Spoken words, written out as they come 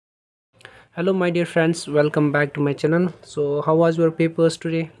Hello my dear friends, welcome back to my channel. So how was your papers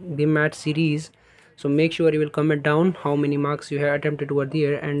today, the math series? So make sure you will comment down how many marks you have attempted over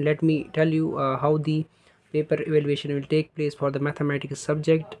there, and let me tell you how the paper evaluation will take place for the mathematics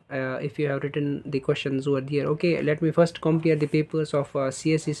subject if you have written the questions over there. Okay, let me first compare the papers of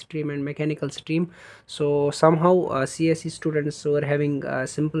CSE stream and mechanical stream. So somehow CSE students were having a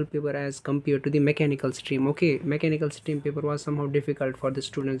simple paper as compared to the mechanical stream. Okay, mechanical stream paper was somehow difficult for the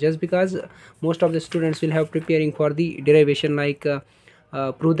students, just because most of the students will have preparing for the derivation, like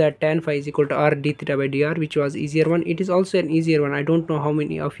prove that tan phi is equal to r d theta by dr, which was easier one. It is also an easier one. I don't know how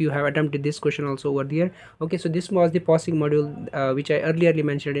many of you have attempted this question also over there. Okay, so this was the passing module, which I earlier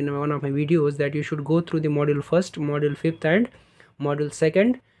mentioned in one of my videos, that you should go through the module first, module fifth, and module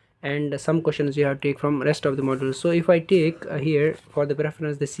second, and some questions you have to take from rest of the modules. So if I take here for the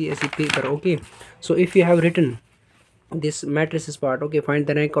preference the CSE paper. Okay, so if you have written this matrices part, okay, find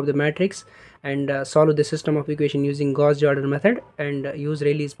the rank of the matrix and solve the system of equation using Gauss-Jordan method and use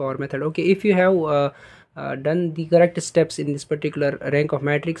Rayleigh's power method. Okay, if you have done the correct steps in this particular rank of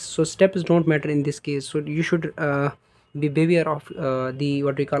matrix, so steps don't matter in this case. So you should be beware of the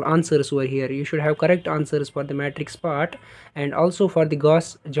what we call answers over here. You should have correct answers for the matrix part and also for the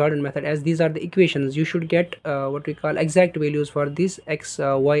Gauss-Jordan method, as these are the equations. You should get what we call exact values for this x,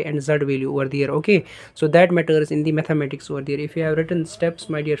 y and z value over there. Okay, so that matters in the mathematics over there. If you have written steps,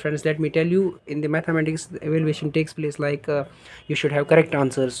 my dear friends, let me tell you, in the mathematics the evaluation takes place like you should have correct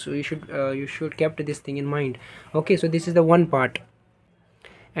answers. So you should kept this thing in mind. Okay, so this is the one part,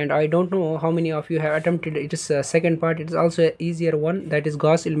 and I don't know how many of you have attempted it. Is second part. It is also an easier one, that is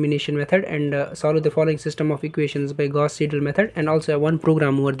Gauss elimination method, and solve the following system of equations by Gauss-Seidel method, and also one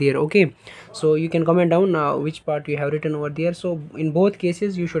program over there. Okay, so you can comment down which part you have written over there. So in both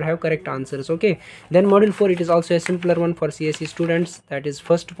cases you should have correct answers. Okay, then module 4, it is also a simpler one for CSE students. That is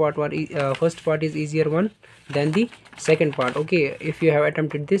first part is easier one than the second part. Okay, if you have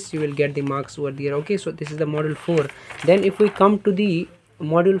attempted this, you will get the marks over there. Okay, so this is the module 4. Then if we come to the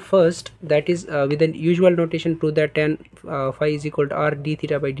module first, that is with the usual notation, prove that tan phi is equal to r d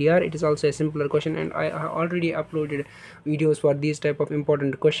theta by dr. It is also a simpler question, and I have already uploaded videos for these type of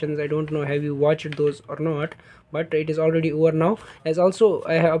important questions. I don't know have you watched those or not, but it is already over now. As also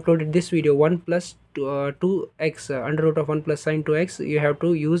I have uploaded this video, 1 plus 2x under root of 1 plus sine 2x. You have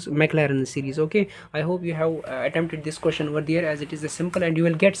to use Maclaurin series. Okay, I hope you have attempted this question over there, as it is a simple, and you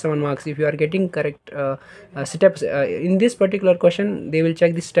will get 7 marks if you are getting correct steps in this particular question. They will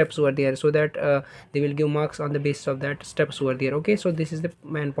check the steps over there, so that they will give marks on the basis of that steps over there. Okay, so this is the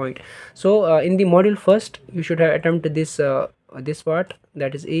main point. So in the module first, you should have attempted this part,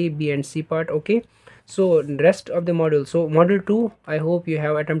 that is A, B and C part. Okay, so rest of the module. So module 2, I hope you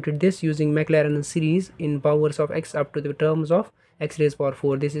have attempted this using Maclaurin series in powers of x up to the terms of x raised power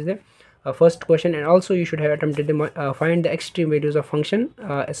 4. This is the first question, and also you should have attempted the find the extreme values of function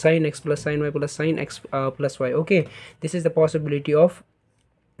sin x plus sin y plus sin x plus y. Okay, this is the possibility of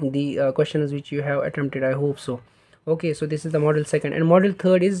the questions which you have attempted. I hope so. Okay, so this is the model second, and model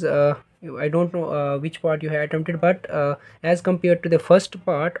third is I don't know which part you have attempted, but as compared to the first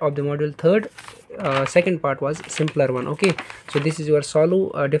part of the module third, second part was simpler one. Okay, so this is your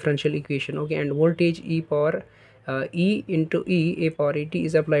solve differential equation. Okay, and voltage e power e into e a power at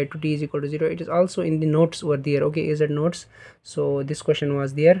is applied to t is equal to 0. It is also in the notes over there. Okay, is it notes? So this question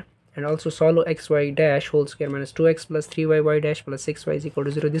was there. And also solve xy dash whole square minus 2x plus 3y dash plus 6y is equal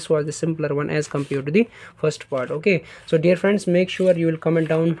to 0. This was the simpler one as compared to the first part. Okay, so dear friends, make sure you will comment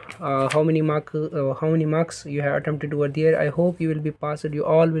down how many marks you have attempted over there. I hope you will be passed. You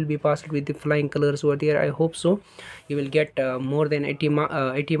all will be passed with the flying colors over there. I hope so. You will get more than 80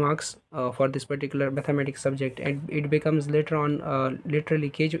 marks for this particular mathematics subject, and it becomes later on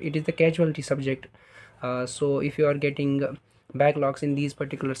literally it is the casualty subject. So if you are getting backlogs in these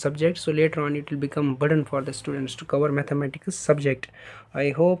particular subjects, so later on it will become burden for the students to cover mathematics subject.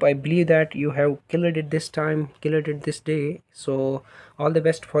 I believe that you have killed it this time, killed it this day. So all the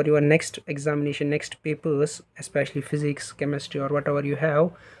best for your next examination, next papers, especially physics, chemistry or whatever you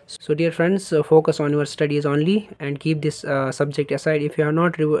have. So dear friends, focus on your studies only and keep this subject aside. If you have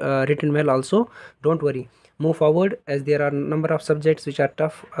not written well also, don't worry, move forward, as there are number of subjects which are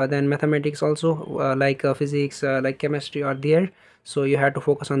tough than mathematics also, like physics, like chemistry are there. So you have to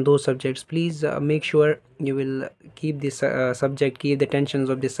focus on those subjects. Please make sure you will keep this subject, keep the tensions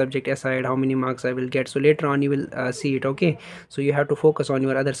of this subject aside, how many marks I will get. So later on you will see it. Okay, so you have to focus on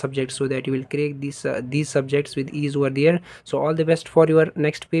your other subjects so that you will crack these subjects with ease over there. So all the best for your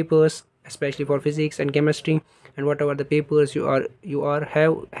next papers, especially for physics and chemistry and whatever the papers you are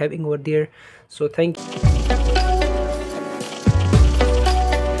having over there. So thank you.